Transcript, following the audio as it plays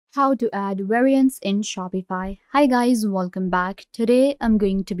How to add variants in Shopify. Hi guys, welcome back. Today I'm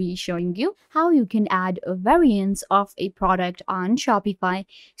going to be showing you how you can add a variants of a product on Shopify.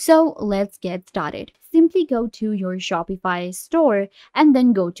 So let's get started. Simply go to your Shopify store and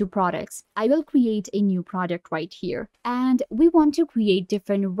then go to products. I will create a new product right here. And we want to create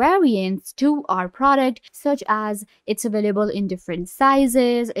different variants to our product, such as it's available in different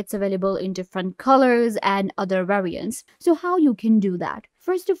sizes, it's available in different colors and other variants. So how you can do that?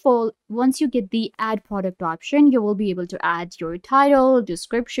 First of all, once you get the add product option, you will be able to add your title,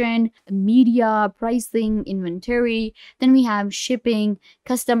 description, media, pricing, inventory. Then we have shipping,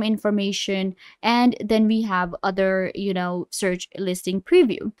 custom information, and then we have other, search listing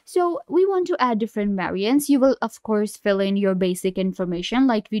preview. So we want to add different variants. You will, of course, fill in your basic information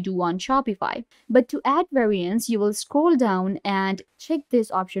like we do on Shopify. But to add variants, you will scroll down and check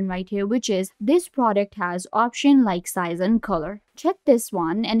this option right here, which is this product has option like size and color. Check this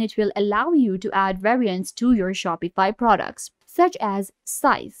one and it will allow you to add variants to your Shopify products, such as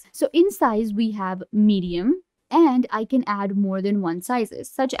size. So in size, we have medium, and I can add more than one sizes,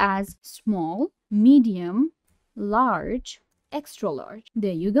 such as small, medium, large, extra large.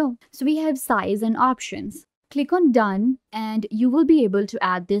 There you go. So we have size and options. Click on done and you will be able to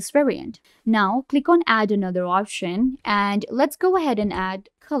add this variant. Now click on add another option and let's go ahead and add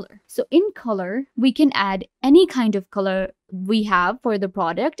color. So in color, we can add any kind of color we have for the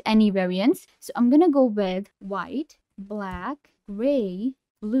product, any variants. So I'm gonna go with white, black, gray,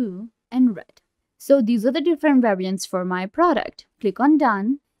 blue, and red. So these are the different variants for my product. Click on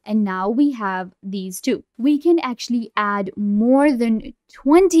done. And now we have these two. We can actually add more than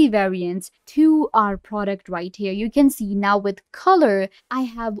 20 variants to our product right here. You can see now with color, I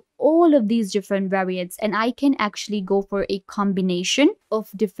have all of these different variants and I can actually go for a combination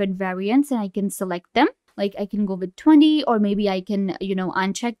of different variants and I can select them. Like I can go with 20 or maybe I can,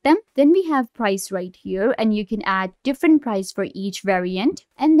 uncheck them. Then we have price right here and you can add different price for each variant.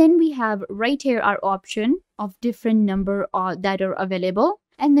 And then we have right here our option of different number that are available.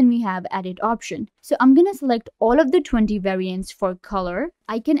 And then we have edit option. So I'm going to select all of the 20 variants for color.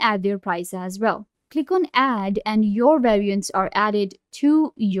 I can add their price as well. Click on add and your variants are added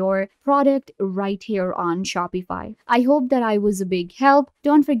to your product right here on Shopify. I hope that I was a big help.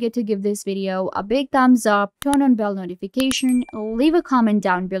 Don't forget to give this video a big thumbs up, turn on bell notification, leave a comment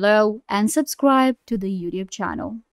down below, and subscribe to the YouTube channel.